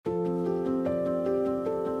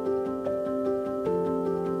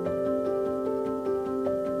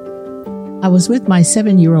I was with my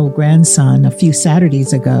 7-year-old grandson a few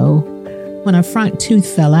Saturdays ago when a front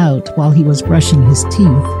tooth fell out while he was brushing his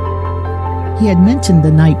teeth. He had mentioned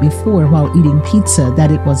the night before while eating pizza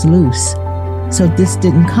that it was loose, so this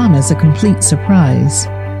didn't come as a complete surprise.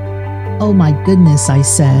 "Oh my goodness," I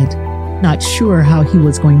said, not sure how he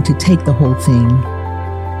was going to take the whole thing.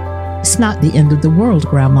 "It's not the end of the world,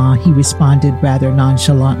 Grandma," he responded rather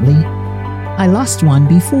nonchalantly. "I lost one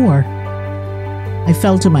before." I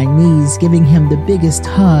fell to my knees, giving him the biggest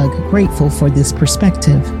hug, grateful for this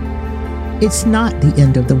perspective. "It's not the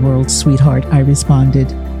end of the world, sweetheart," I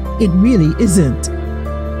responded. "It really isn't."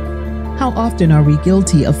 How often are we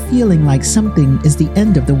guilty of feeling like something is the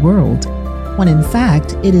end of the world, when in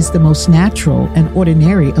fact it is the most natural and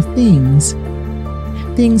ordinary of things?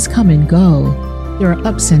 Things come and go. There are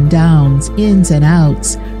ups and downs, ins and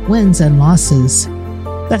outs, wins and losses.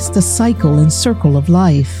 That's the cycle and circle of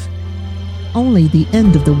life. Only the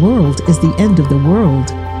end of the world is the end of the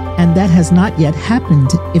world, and that has not yet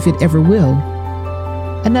happened, if it ever will.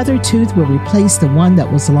 Another tooth will replace the one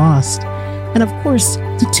that was lost, and of course,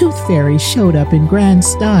 the tooth fairy showed up in grand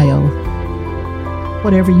style.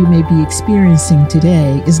 Whatever you may be experiencing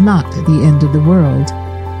today is not the end of the world,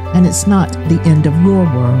 and it's not the end of your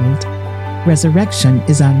world. Resurrection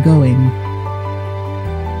is ongoing.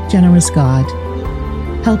 Generous God,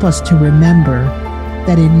 help us to remember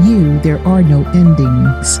that in you there are no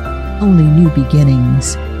endings, only new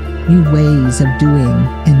beginnings, new ways of doing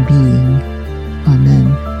and being.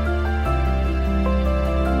 Amen.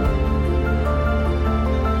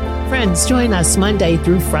 Friends, join us Monday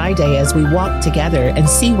through Friday as we walk together and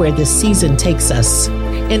see where this season takes us.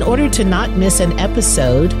 In order to not miss an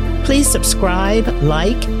episode, please subscribe,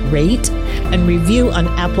 like, rate, and review on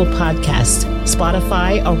Apple Podcasts,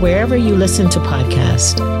 Spotify, or wherever you listen to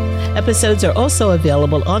podcasts. Episodes are also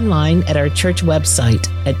available online at our church website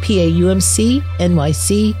at paumcnyc.org.